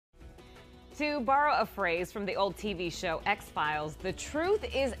To borrow a phrase from the old TV show X-Files, the truth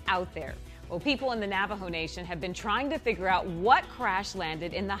is out there. Well, people in the Navajo Nation have been trying to figure out what crash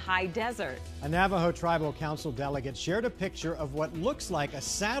landed in the high desert. A Navajo Tribal Council delegate shared a picture of what looks like a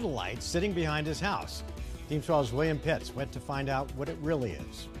satellite sitting behind his house. Team 12's William Pitts went to find out what it really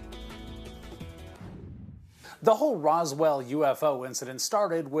is. The whole Roswell UFO incident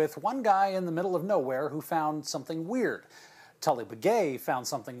started with one guy in the middle of nowhere who found something weird. Tully Begay found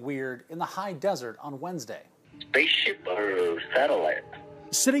something weird in the high desert on Wednesday. Spaceship or satellite?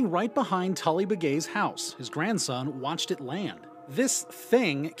 Sitting right behind Tully Begay's house, his grandson watched it land. This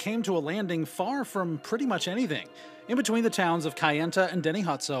thing came to a landing far from pretty much anything, in between the towns of Kayenta and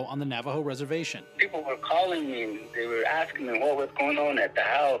Denihutso on the Navajo reservation. People were calling me and they were asking me what was going on at the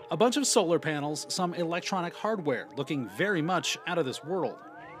house. A bunch of solar panels, some electronic hardware, looking very much out of this world.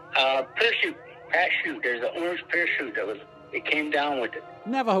 Parachute, there's an orange parachute it came down with it.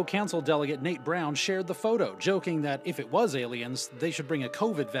 Navajo Council delegate Nate Brown shared the photo, joking that if it was aliens, they should bring a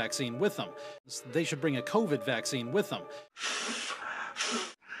COVID vaccine with them.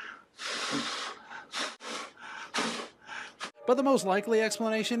 But the most likely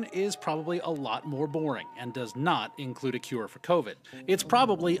explanation is probably a lot more boring and does not include a cure for COVID. It's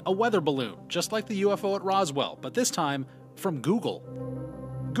probably a weather balloon, just like the UFO at Roswell, but this time from Google.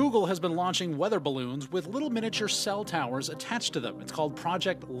 Google has been launching weather balloons with little miniature cell towers attached to them. It's called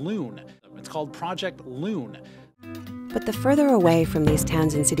Project Loon. But the further away from these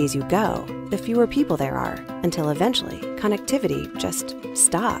towns and cities you go, the fewer people there are, until eventually connectivity just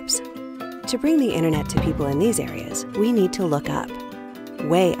stops. To bring the internet to people in these areas, we need to look up,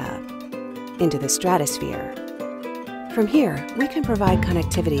 way up, into the stratosphere. From here, we can provide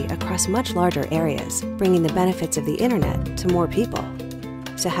connectivity across much larger areas, bringing the benefits of the internet to more people.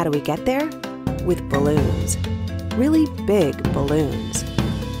 So how do we get there? With balloons. Really big balloons.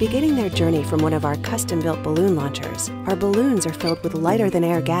 Beginning their journey from one of our custom-built balloon launchers, our balloons are filled with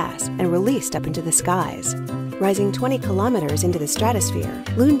lighter-than-air gas and released up into the skies. Rising 20 kilometers into the stratosphere,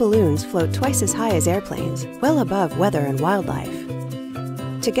 Loon balloons float twice as high as airplanes, well above weather and wildlife.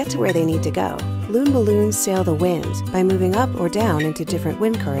 To get to where they need to go, Loon balloons sail the winds by moving up or down into different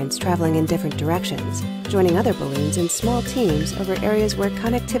wind currents traveling in different directions, joining other balloons in small teams over areas where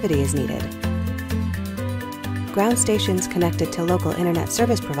connectivity is needed. Ground stations connected to local internet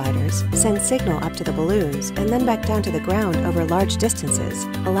service providers send signal up to the balloons and then back down to the ground over large distances,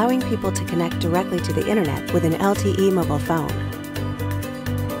 allowing people to connect directly to the internet with an LTE mobile phone.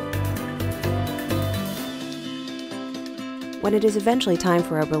 When it is eventually time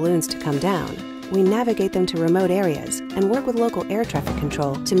for our balloons to come down, we navigate them to remote areas and work with local air traffic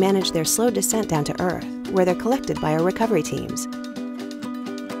control to manage their slow descent down to Earth, where they're collected by our recovery teams.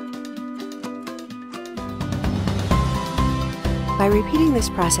 By repeating this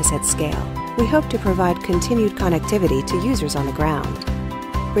process at scale, we hope to provide continued connectivity to users on the ground,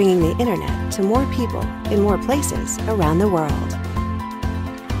 bringing the internet to more people in more places around the world.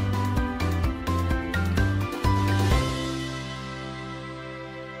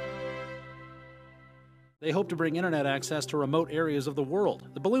 They hope to bring internet access to remote areas of the world.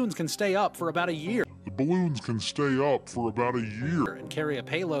 The balloons can stay up for about a year. And carry a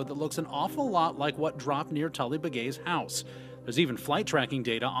payload that looks an awful lot like what dropped near Tully Begay's house. There's even flight tracking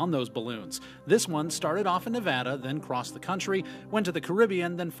data on those balloons. This one started off in Nevada, then crossed the country, went to the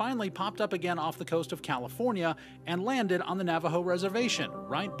Caribbean, then finally popped up again off the coast of California and landed on the Navajo reservation,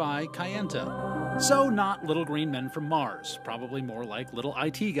 right by Kayenta. So not little green men from Mars, probably more like little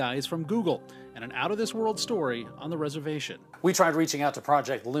IT guys from Google, and an out-of-this-world story on the reservation. We tried reaching out to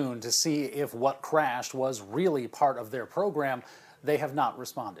Project Loon to see if what crashed was really part of their program. They have not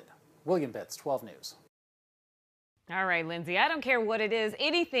responded. William Pitts, 12 News. All right, Lindsay, I don't care what it is.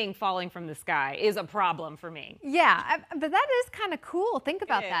 Anything falling from the sky is a problem for me. Yeah, but that is kind of cool. Think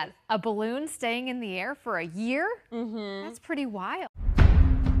about that. A balloon staying in the air for a year? Mm-hmm. That's pretty wild.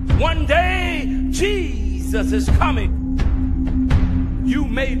 One day, Jesus is coming. You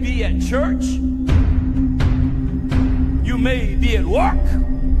may be at church. You may be at work.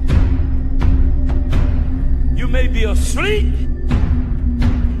 You may be asleep.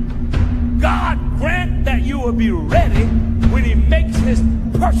 God grant that you will be ready when he makes his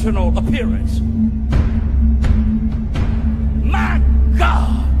personal appearance. My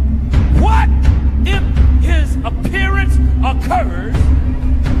God!